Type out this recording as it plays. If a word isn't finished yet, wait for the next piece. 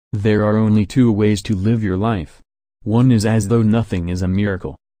There are only two ways to live your life. One is as though nothing is a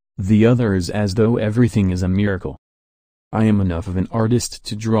miracle. The other is as though everything is a miracle. I am enough of an artist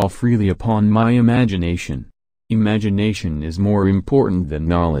to draw freely upon my imagination. Imagination is more important than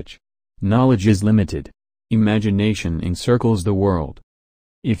knowledge. Knowledge is limited. Imagination encircles the world.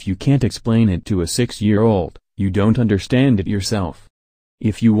 If you can't explain it to a 6-year-old, you don't understand it yourself.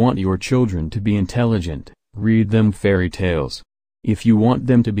 If you want your children to be intelligent, read them fairy tales. If you want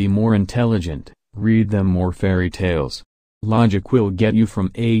them to be more intelligent, read them more fairy tales. Logic will get you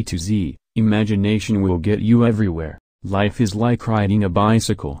from A to Z, imagination will get you everywhere. Life is like riding a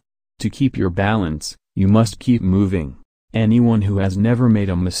bicycle. To keep your balance, you must keep moving. Anyone who has never made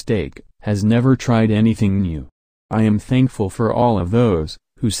a mistake, has never tried anything new. I am thankful for all of those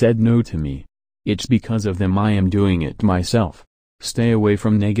who said no to me. It's because of them I am doing it myself. Stay away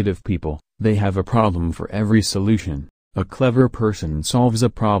from negative people, they have a problem for every solution. A clever person solves a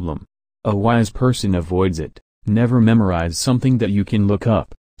problem. A wise person avoids it. Never memorize something that you can look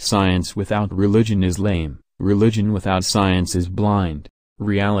up. Science without religion is lame. Religion without science is blind.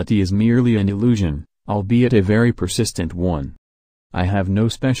 Reality is merely an illusion, albeit a very persistent one. I have no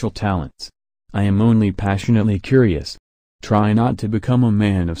special talents. I am only passionately curious. Try not to become a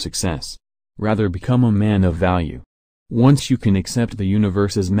man of success. Rather become a man of value. Once you can accept the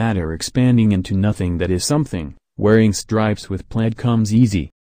universe as matter expanding into nothing that is something, wearing stripes with plaid comes easy.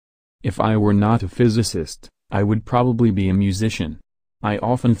 If I were not a physicist, I would probably be a musician. I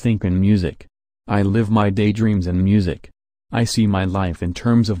often think in music. I live my daydreams in music. I see my life in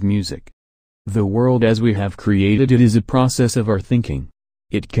terms of music. The world as we have created it is a process of our thinking.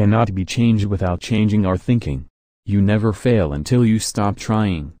 It cannot be changed without changing our thinking. You never fail until you stop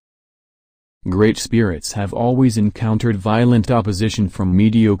trying. Great spirits have always encountered violent opposition from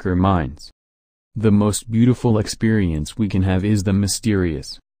mediocre minds. The most beautiful experience we can have is the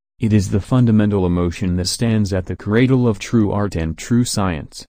mysterious. It is the fundamental emotion that stands at the cradle of true art and true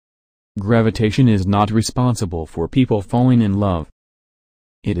science. Gravitation is not responsible for people falling in love.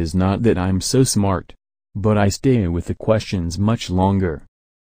 It is not that I'm so smart, but I stay with the questions much longer.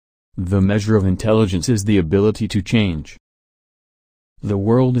 The measure of intelligence is the ability to change. The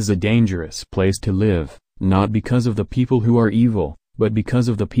world is a dangerous place to live, not because of the people who are evil, but because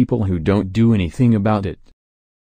of the people who don't do anything about it.